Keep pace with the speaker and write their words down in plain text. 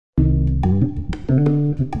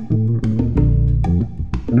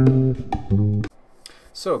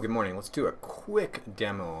So, good morning. Let's do a quick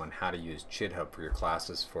demo on how to use GitHub for your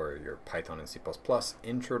classes for your Python and C++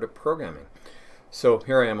 Intro to Programming. So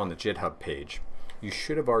here I am on the GitHub page. You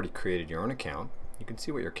should have already created your own account. You can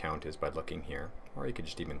see what your account is by looking here, or you could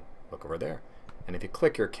just even look over there. And if you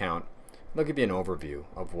click your account, it'll give you an overview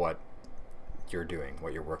of what you're doing,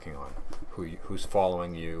 what you're working on, who's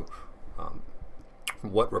following you,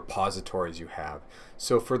 what repositories you have.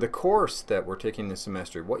 So for the course that we're taking this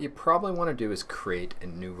semester, what you probably want to do is create a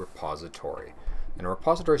new repository. And a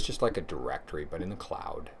repository is just like a directory, but in the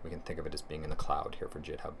cloud. We can think of it as being in the cloud here for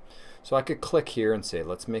GitHub. So I could click here and say,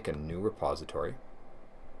 let's make a new repository.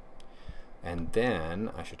 And then,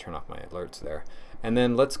 I should turn off my alerts there. And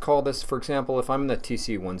then let's call this, for example, if I'm in the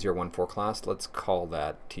TC1014 class, let's call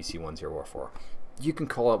that TC1014. You can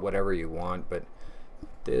call it whatever you want, but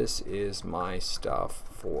this is my stuff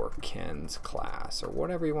for Ken's class, or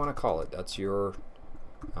whatever you want to call it. That's your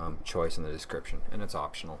choice in the description, and it's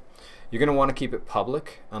optional. You're going to want to keep it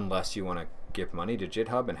public unless you want to give money to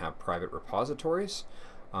GitHub and have private repositories.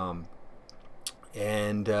 You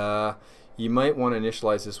might want to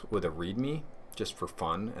initialize this with a README just for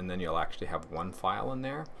fun, and then you'll actually have one file in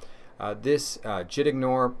there. This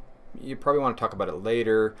gitignore, you probably want to talk about it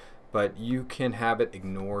later, but you can have it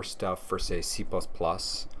ignore stuff for, say, C++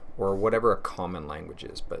 or whatever a common language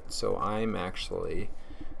is. But so I'm actually,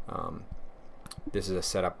 this is a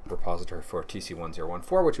setup repository for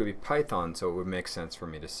TC1014, which would be Python, so it would make sense for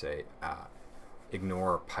me to say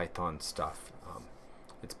ignore Python stuff.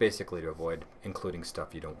 It's basically to avoid including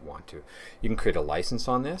stuff you don't want to. You can create a license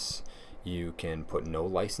on this. You can put no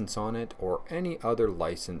license on it, or any other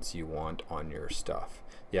license you want on your stuff.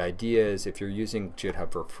 The idea is if you're using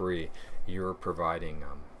GitHub for free, you're providing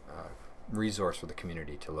a resource for the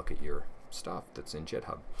community to look at your stuff that's in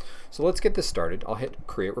GitHub. So let's get this started. I'll hit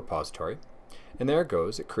create repository, and there it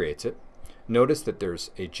goes. It creates it. Notice that there's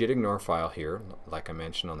a gitignore file here, like I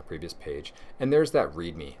mentioned on the previous page, and there's that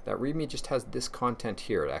README. That README just has this content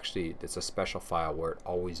here. It's a special file where it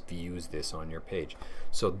always views this on your page.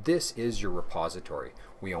 So this is your repository.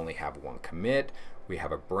 We only have one commit. We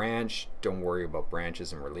have a branch. Don't worry about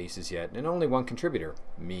branches and releases yet. And only one contributor,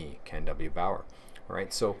 me, Ken W. Bauer. All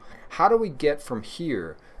right, so how do we get from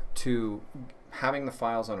here to having the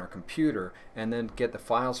files on our computer and then get the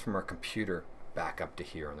files from our computer back up to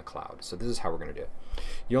here in the cloud? So this is how we're going to do it.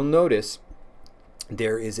 You'll notice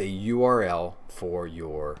there is a URL for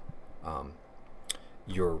your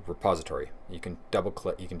repository. You can double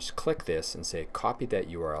click, you can just click this and say copy that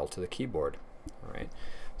URL to the keyboard. All right.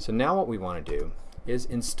 So now what we want to do is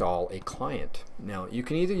install a client. Now you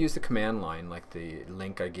can either use the command line like the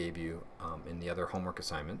link I gave you in the other homework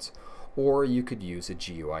assignments, or you could use a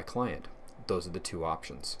GUI client. Those are the two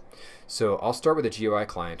options. So I'll start with a GUI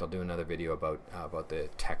client. I'll do another video about the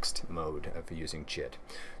text mode of using JIT.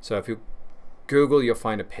 So if you Google, you'll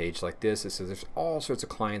find a page like this. It says there's all sorts of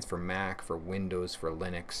clients for Mac, for Windows, for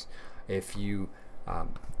Linux. If you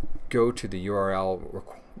go to the URL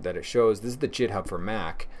that it shows, this is the GitHub for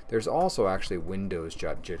Mac. There's also actually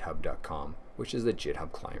windows.github.com, which is the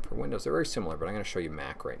GitHub client for Windows. They're very similar, but I'm going to show you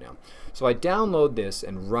Mac right now. So I download this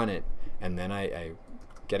and run it, and then I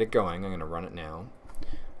get it going. I'm going to run it now.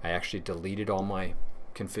 I actually deleted all my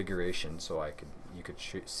configuration so you could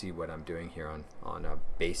see what I'm doing here on a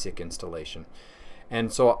basic installation.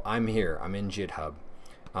 And so I'm here. I'm in GitHub.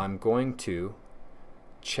 I'm going to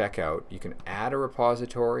check out. You can add a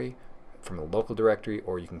repository from a local directory,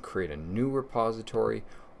 or you can create a new repository.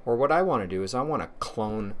 Or what I want to do is I want to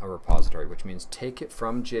clone a repository, which means take it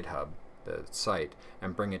from GitHub, the site,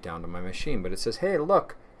 and bring it down to my machine. But it says, hey,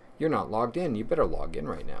 look, you're not logged in. You better log in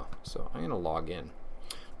right now. So I'm going to log in.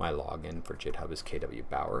 My login for GitHub is KW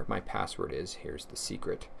Bauer. My password is, here's the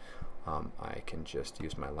secret. I can just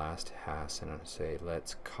use my last hash and say,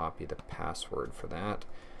 let's copy the password for that.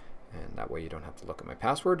 And that way you don't have to look at my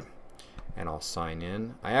password. And I'll sign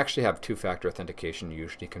in. I actually have two-factor authentication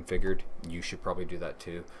usually configured. You should probably do that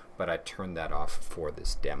too, but I turned that off for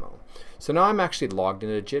this demo. So now I'm actually logged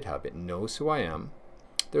into GitHub. It knows who I am.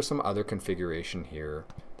 There's some other configuration here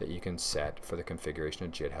that you can set for the configuration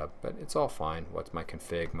of GitHub, but it's all fine. What's my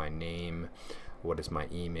config, my name, what is my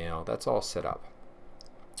email, that's all set up.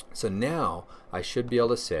 So now I should be able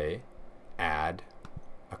to say add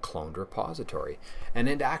a cloned repository, and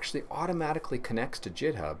it actually automatically connects to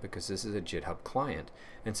GitHub because this is a GitHub client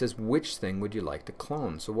and says which thing would you like to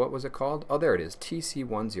clone. So what was it called? Oh, there it is,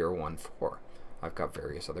 TC1014. I've got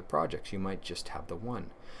various other projects. You might just have the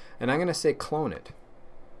one, and I'm going to say clone it.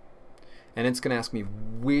 And it's going to ask me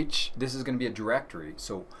which, this is going to be a directory.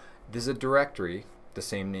 So this is a directory the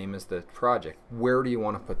same name as the project. Where do you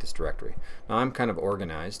want to put this directory? Now I'm kind of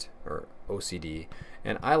organized, or OCD,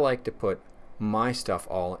 and I like to put my stuff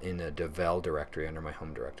all in a devel directory under my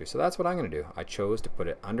home directory. So that's what I'm going to do. I chose to put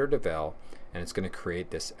it under devel, and it's going to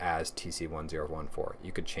create this as TC1014.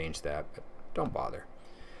 You could change that, but don't bother.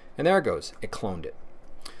 And there it goes. It cloned it.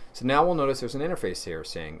 So now we'll notice there's an interface here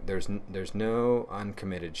saying there's no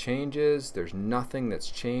uncommitted changes. There's nothing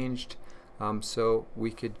that's changed. So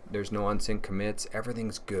there's no unsync commits.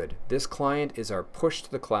 Everything's good. This client is our push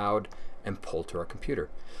to the cloud and pull to our computer.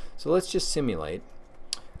 So let's just simulate.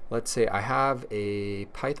 Let's say I have a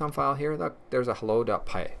Python file here. Look, there's a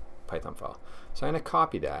hello.py Python file. So I'm going to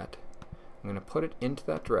copy that. I'm going to put it into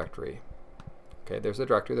that directory. Okay, there's the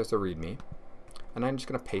directory, there's the README. And I'm just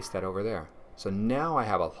going to paste that over there. So now I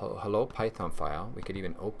have a hello Python file. We could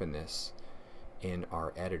even open this in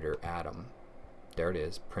our editor, Atom. There it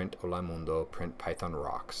is, print Hola Mundo, print Python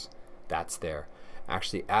rocks. That's there.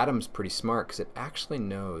 Actually, Atom's pretty smart because it actually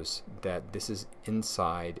knows that this is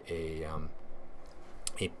inside a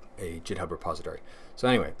GitHub repository. So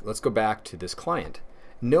anyway, let's go back to this client.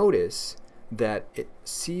 Notice that it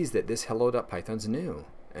sees that this hello.python's new.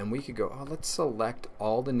 And we could go, oh, let's select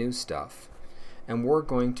all the new stuff. And we're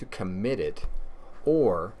going to commit it,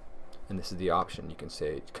 or, and this is the option, you can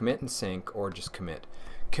say commit and sync or just commit.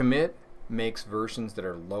 Commit makes versions that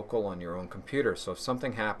are local on your own computer. So if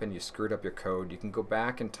something happened, you screwed up your code, you can go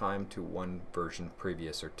back in time to one version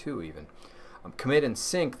previous or two even. Commit and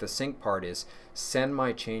sync, the sync part is send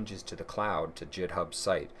my changes to the cloud, to GitHub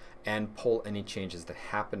site, and pull any changes that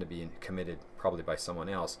happen to be committed probably by someone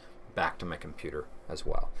else back to my computer as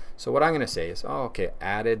well. So what I'm going to say is, oh, okay,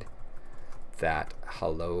 added that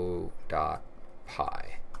hello.py,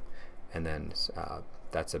 and then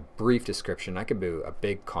that's a brief description. I could do a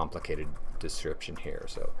big complicated description here.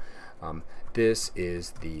 So this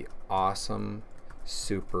is the awesome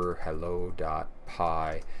super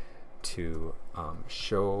hello.py to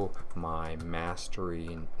show my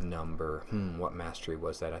mastery number. What mastery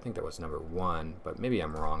was that? I think that was number 1, but maybe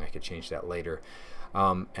I'm wrong. I could change that later.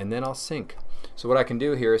 And then I'll sync. So what I can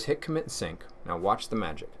do here is hit commit and sync. Now watch the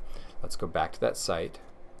magic. Let's go back to that site.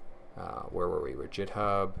 Where were we? We're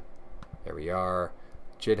GitHub. There we are.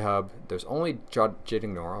 GitHub. There's only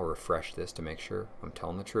gitignore. I'll refresh this to make sure I'm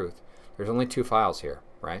telling the truth. There's only 2 files here,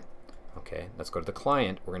 right? Okay, let's go to the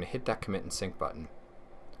client. We're going to hit that commit and sync button.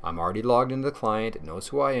 I'm already logged into the client. It knows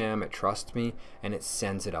who I am. It trusts me, and it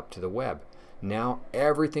sends it up to the web. Now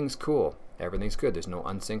everything's cool. Everything's good. There's no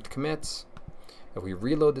unsynced commits. If we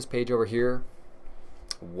reload this page over here,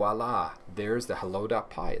 voila, there's the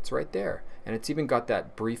hello.py. It's right there. And it's even got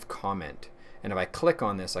that brief comment. And if I click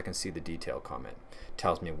on this, I can see the detailed comment. It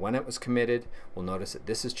tells me when it was committed. We'll notice that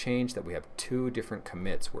this has changed, that we have 2 different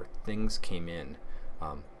commits where things came in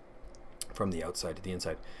from the outside to the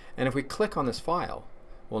inside. And if we click on this file,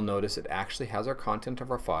 we'll notice it actually has our content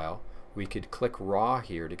of our file. We could click raw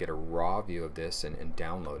here to get a raw view of this and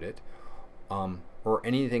download it, or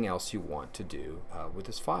anything else you want to do with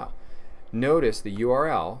this file. Notice the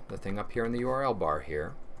URL, the thing up here in the URL bar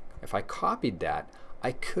here. If I copied that,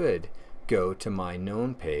 I could go to my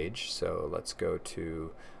known page. So let's go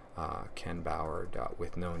to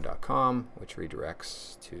kenbauer.withknown.com, which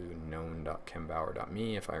redirects to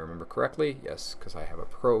known.kenbauer.me if I remember correctly. Yes, because I have a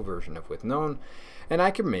pro version of with known. And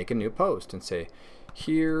I can make a new post and say,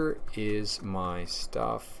 here is my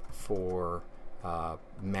stuff for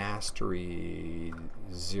mastery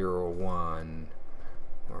 01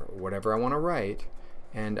 or whatever I want to write,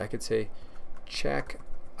 and I could say check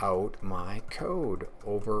out my code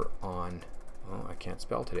over on, oh, I can't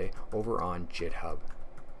spell today, over on GitHub.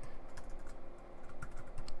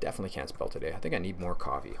 Definitely can't spell today. I think I need more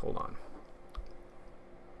coffee. Hold on.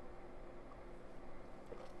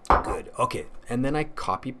 Good. Okay. And then I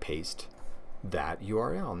copy paste that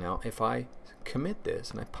URL. Now if I commit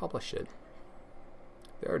this and I publish it,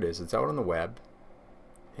 there it is. It's out on the web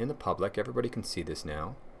in the public. Everybody can see this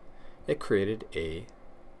now. It created a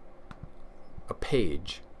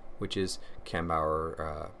page, which is Ken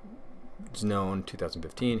Bauer known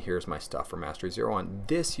 2015. Here's my stuff for Mastery 01.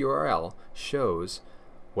 This URL shows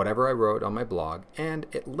whatever I wrote on my blog, and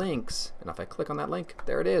it links. And if I click on that link,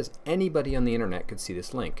 there it is. Anybody on the internet could see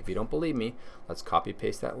this link. If you don't believe me, let's copy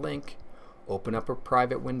paste that link, open up a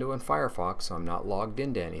private window in Firefox so I'm not logged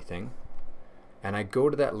into anything, and I go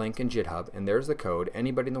to that link in GitHub, and there's the code.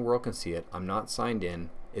 Anybody in the world can see it. I'm not signed in.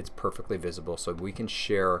 It's perfectly visible, so we can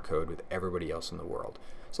share our code with everybody else in the world.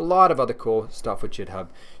 So a lot of other cool stuff with GitHub.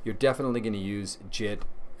 You're definitely going to use Git,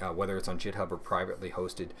 whether it's on GitHub or privately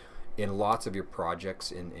hosted, in lots of your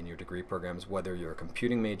projects in your degree programs, whether you're a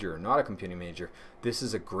computing major or not a computing major. This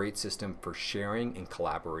is a great system for sharing and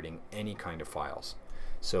collaborating any kind of files.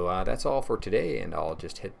 So that's all for today, and I'll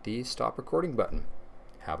just hit the stop recording button.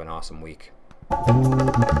 Have an awesome week.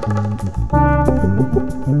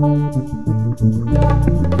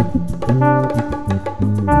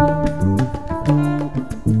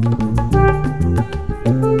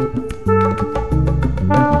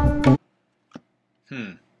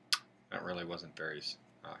 That really wasn't very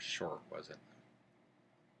short, was it?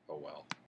 Oh well.